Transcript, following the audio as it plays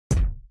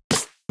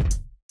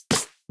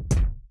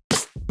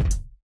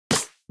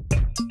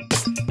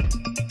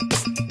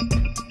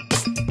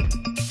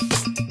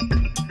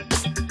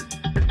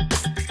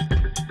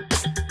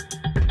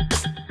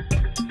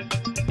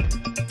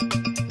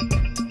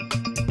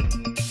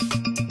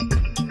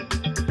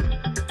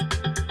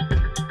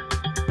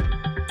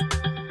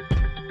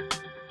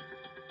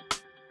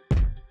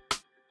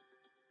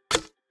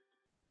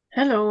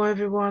Hello,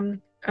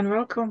 everyone, and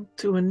welcome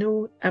to a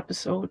new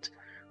episode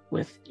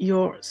with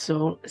Your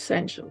Soul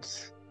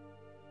Essentials.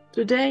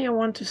 Today, I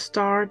want to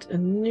start a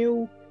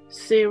new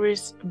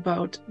series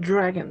about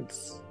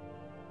dragons,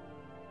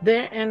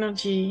 their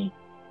energy,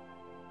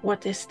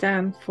 what they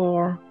stand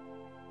for,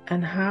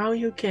 and how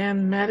you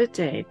can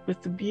meditate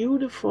with the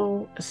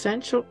beautiful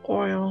essential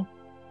oil.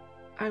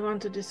 I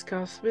want to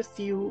discuss with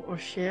you or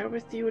share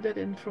with you that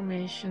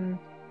information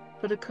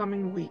for the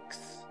coming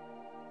weeks.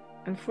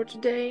 And for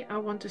today, I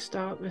want to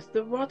start with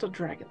the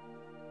Waterdragon.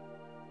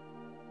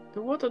 The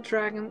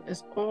Waterdragon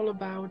is all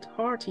about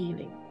heart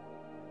healing.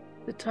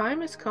 The time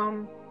has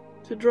come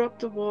to drop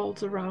the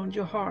walls around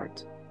your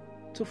heart,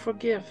 to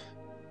forgive,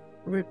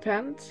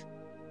 repent,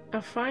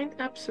 and find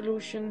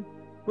absolution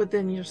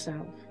within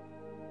yourself.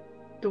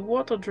 The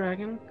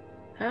Waterdragon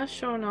has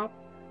shown up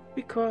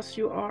because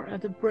you are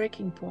at a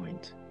breaking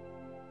point.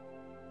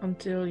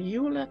 Until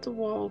you let the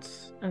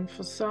walls and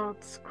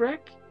facades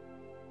crack,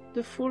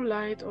 the full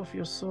light of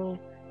your soul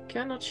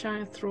cannot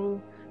shine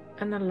through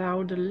and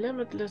allow the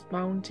limitless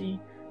bounty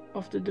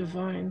of the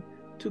divine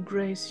to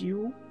grace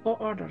you or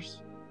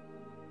others.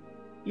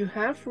 You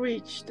have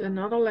reached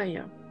another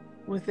layer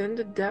within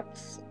the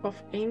depths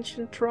of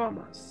ancient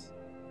traumas,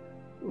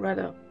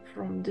 whether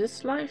from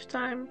this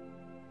lifetime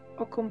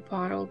or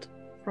compiled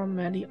from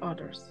many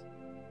others.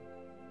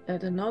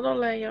 Let another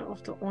layer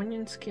of the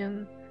onion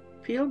skin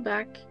peel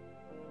back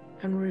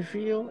and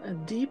reveal a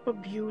deeper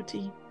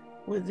beauty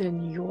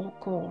within your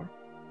core.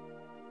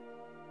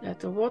 Let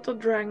the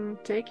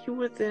Waterdragon take you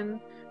within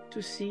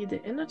to see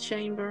the inner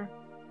chamber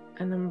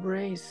and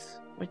embrace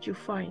what you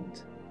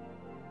find.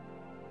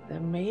 There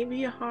may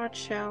be a hard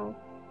shell,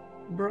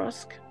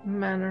 brusque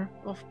manner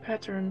of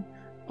pattern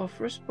of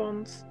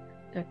response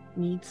that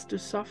needs to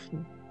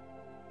soften.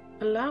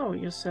 Allow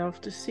yourself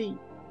to see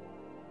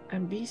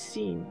and be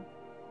seen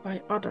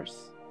by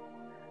others.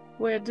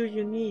 Where do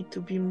you need to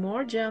be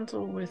more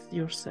gentle with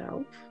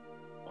yourself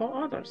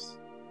or others?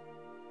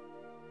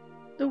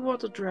 The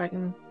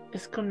Waterdragon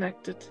is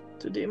connected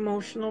to the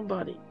emotional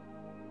body.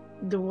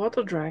 The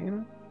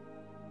Waterdragon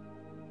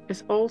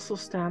is also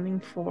standing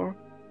for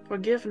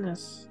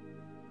forgiveness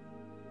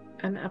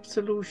and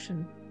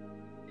absolution.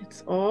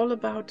 It's all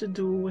about to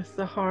do with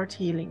the heart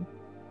healing.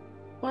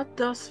 What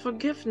does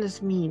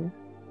forgiveness mean?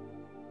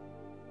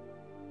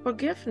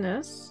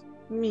 Forgiveness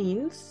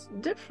means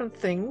different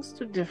things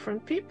to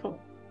different people.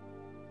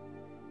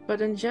 But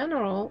in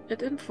general,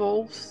 it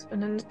involves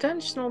an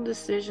intentional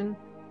decision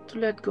to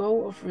let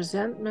go of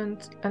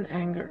resentment and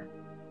anger.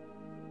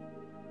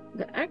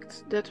 The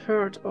act that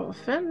hurt or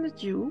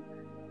offended you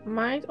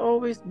might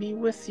always be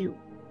with you,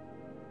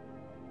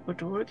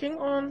 but working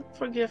on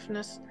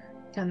forgiveness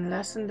can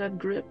lessen that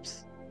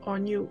grips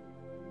on you.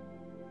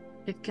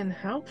 It can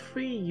help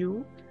free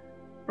you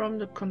from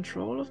the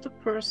control of the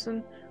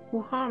person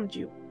who harmed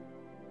you.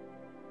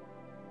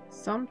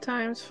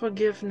 Sometimes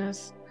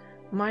forgiveness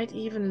might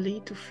even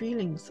lead to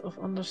feelings of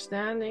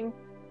understanding,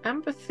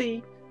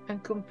 empathy,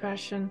 and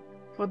compassion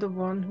for the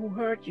one who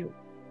hurt you.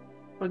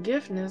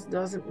 Forgiveness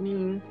doesn't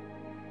mean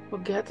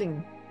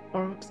forgetting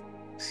or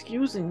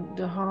excusing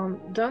the harm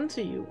done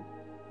to you.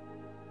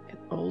 It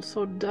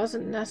also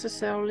doesn't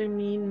necessarily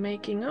mean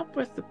making up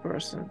with the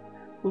person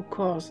who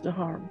caused the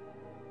harm.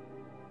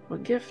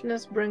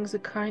 Forgiveness brings a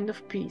kind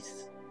of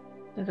peace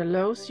that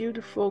allows you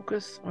to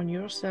focus on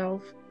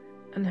yourself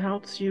and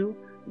helps you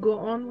go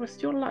on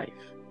with your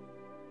life.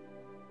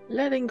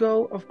 Letting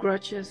go of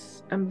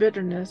grudges and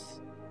bitterness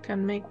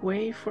can make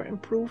way for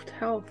improved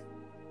health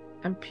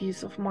and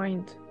peace of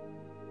mind.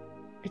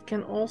 It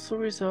can also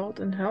result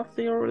in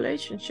healthier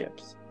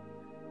relationships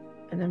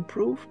and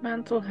improved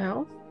mental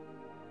health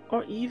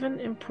or even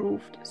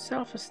improved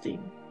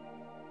self-esteem.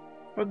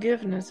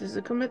 Forgiveness is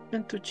a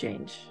commitment to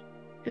change.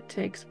 It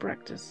takes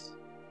practice.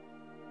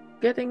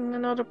 Getting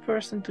another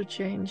person to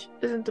change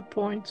isn't the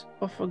point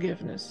of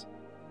forgiveness.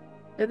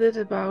 It is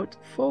about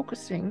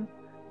focusing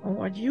on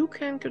what you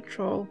can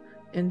control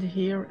in the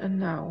here and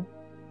now.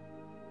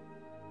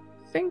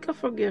 Think of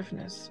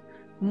forgiveness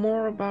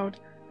more about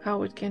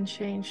how it can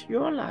change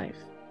your life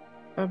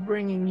by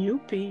bringing you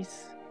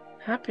peace,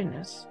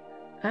 happiness,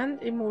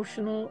 and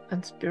emotional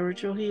and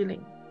spiritual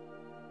healing.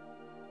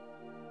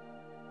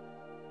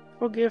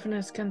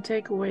 Forgiveness can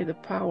take away the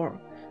power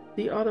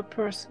the other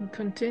person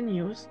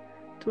continues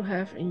to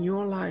have in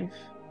your life.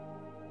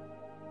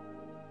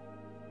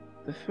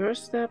 The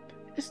first step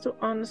is to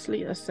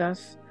honestly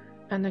assess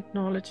and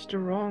acknowledge the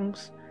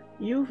wrongs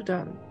you've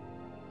done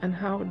and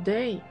how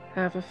they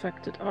have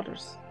affected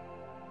others.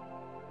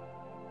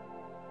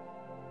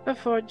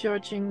 Avoid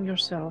judging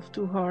yourself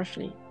too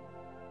harshly.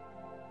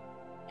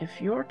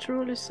 If you're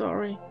truly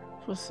sorry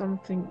for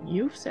something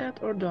you've said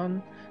or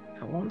done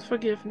and want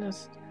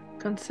forgiveness,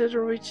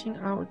 consider reaching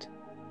out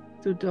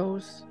to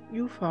those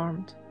you've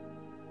harmed.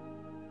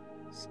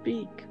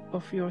 Speak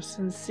of your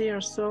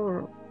sincere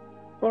sorrow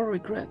or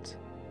regret.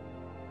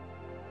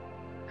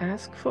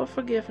 Ask for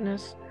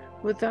forgiveness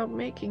without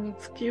making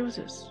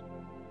excuses.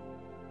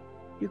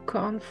 You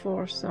can't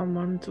force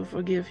someone to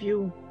forgive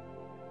you.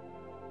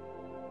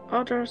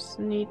 Others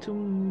need to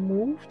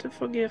move to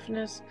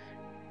forgiveness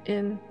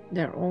in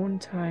their own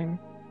time.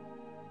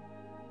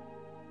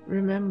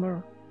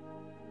 Remember,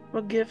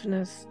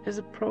 forgiveness is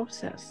a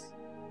process.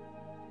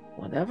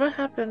 Whatever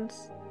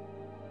happens,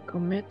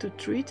 commit to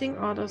treating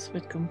others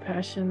with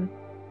compassion,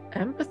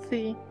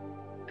 empathy,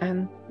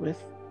 and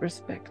with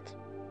respect.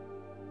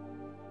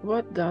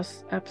 What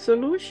does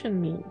absolution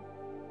mean?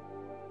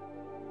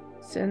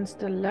 Since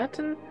the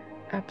Latin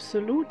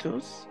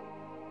absolutus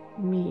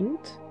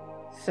meant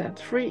set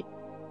free,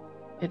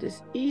 it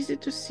is easy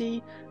to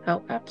see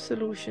how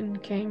absolution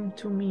came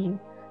to mean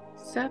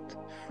set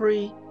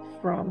free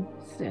from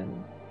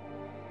sin.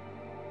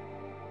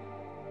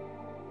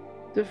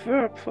 The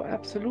verb for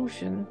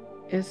absolution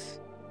is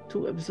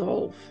to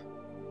absolve.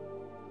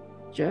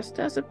 Just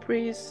as a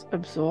priest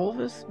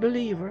absolves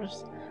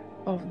believers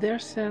of their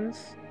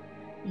sins,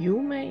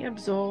 you may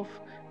absolve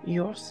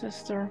your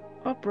sister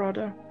or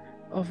brother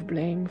of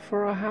blame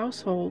for a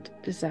household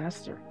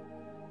disaster.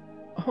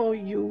 Or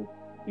you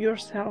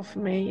yourself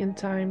may in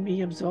time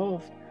be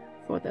absolved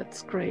for that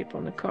scrape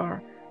on a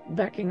car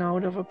backing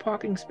out of a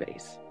parking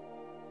space.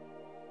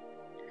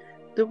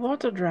 The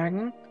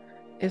Waterdragon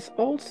is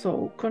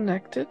also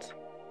connected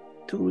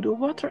to the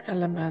water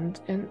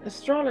element in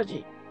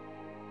astrology.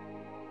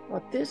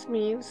 What this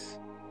means,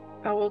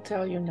 I will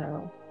tell you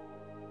now.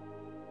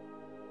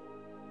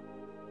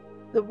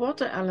 The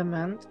water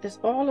element is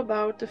all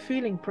about the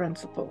feeling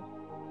principle,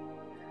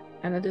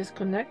 and it is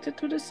connected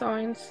to the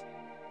signs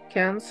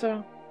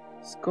Cancer,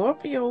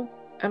 Scorpio,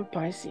 and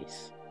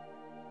Pisces.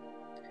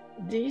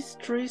 These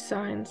three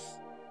signs,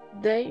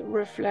 they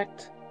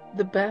reflect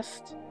the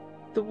best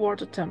the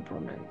water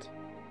temperament.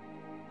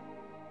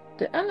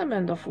 The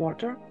element of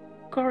water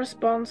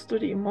corresponds to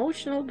the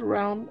emotional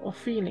realm of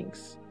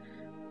feelings,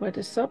 where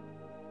the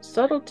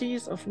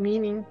subtleties of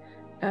meaning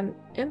and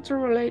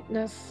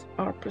interrelatedness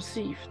are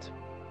perceived.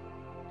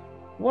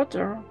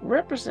 Water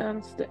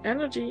represents the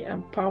energy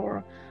and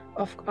power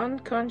of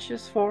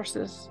unconscious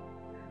forces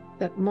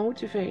that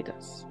motivate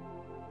us.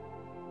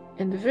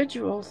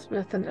 Individuals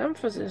with an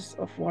emphasis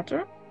of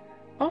water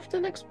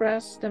often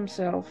express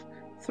themselves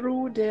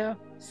through their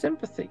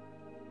sympathy,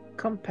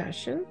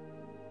 compassion,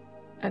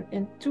 and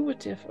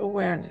intuitive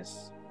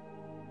awareness.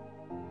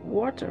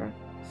 Water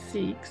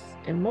seeks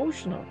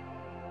emotional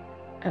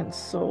and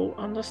soul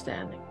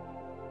understanding.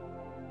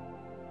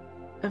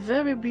 A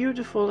very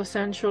beautiful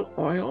essential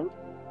oil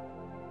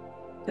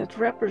that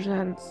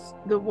represents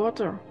the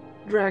water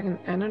dragon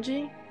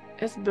energy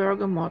is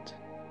bergamot.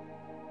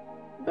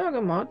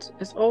 Bergamot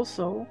is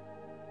also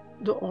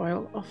the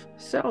oil of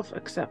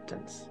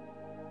self-acceptance.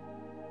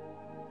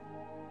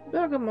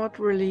 Bergamot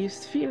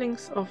relieves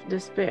feelings of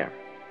despair,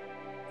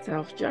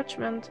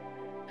 self-judgment,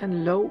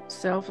 and low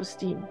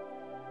self-esteem.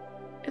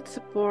 It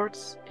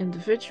supports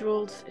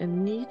individuals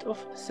in need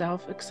of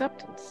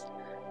self-acceptance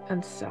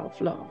and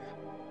self-love.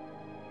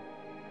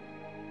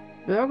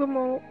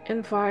 Bergamot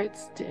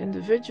invites the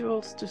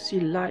individuals to see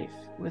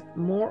life with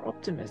more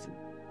optimism.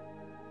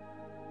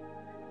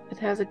 It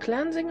has a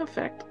cleansing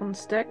effect on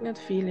stagnant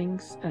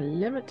feelings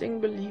and limiting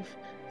belief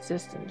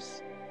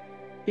systems.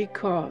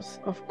 Because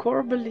of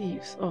core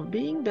beliefs of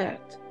being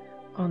bad,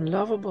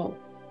 unlovable,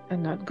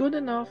 and not good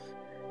enough,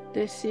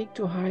 they seek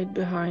to hide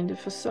behind a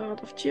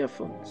facade of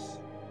cheerfulness.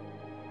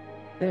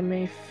 They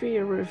may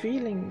fear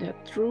revealing their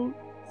true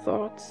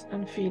thoughts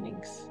and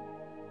feelings.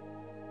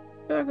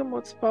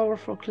 Bergamot's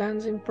powerful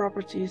cleansing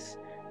properties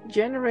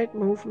generate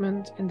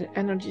movement in the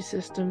energy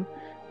system,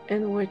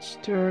 in which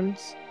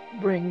turns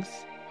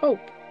brings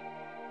hope.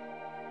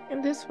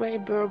 In this way,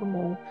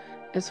 bergamot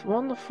is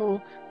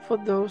wonderful for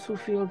those who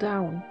feel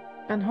down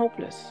and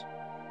hopeless.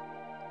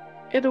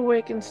 It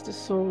awakens the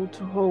soul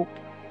to hope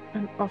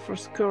and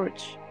offers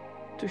courage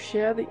to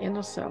share the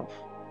inner self,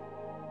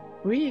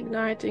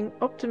 reigniting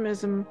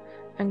optimism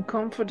and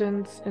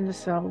confidence in the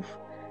self.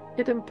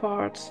 It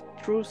imparts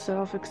true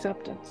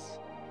self-acceptance.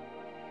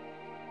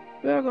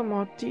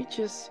 Bergamot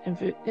teaches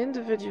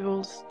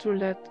individuals to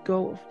let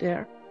go of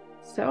their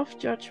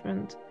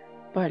self-judgment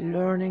by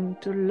learning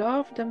to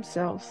love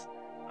themselves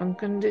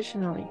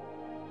unconditionally.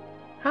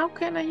 How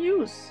can I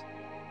use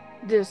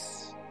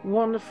this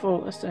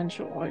wonderful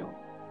essential oil?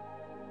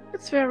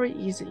 It's very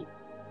easy.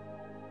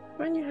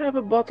 When you have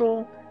a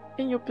bottle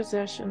in your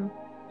possession,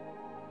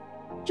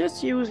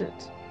 just use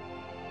it.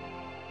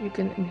 You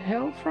can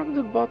inhale from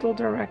the bottle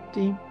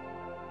directly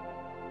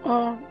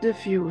or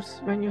diffuse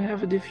when you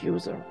have a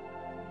diffuser,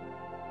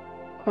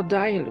 or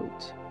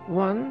dilute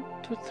 1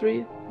 to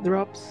 3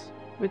 drops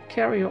with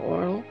carrier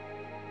oil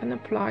and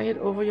apply it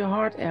over your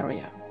heart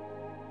area,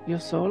 your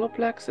solar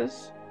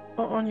plexus,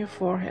 or on your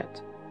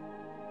forehead.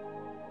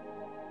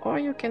 Or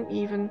you can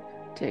even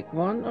take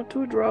 1 or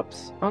 2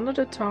 drops under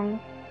the tongue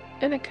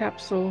in a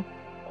capsule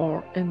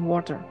or in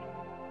water.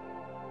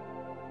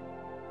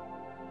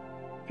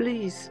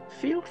 Please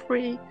feel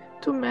free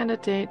to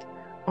meditate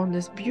on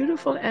this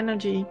beautiful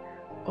energy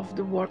of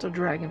the water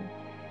dragon,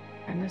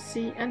 and I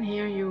see and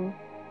hear you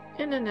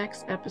in the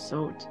next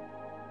episode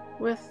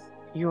with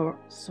your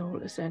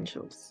soul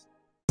essentials.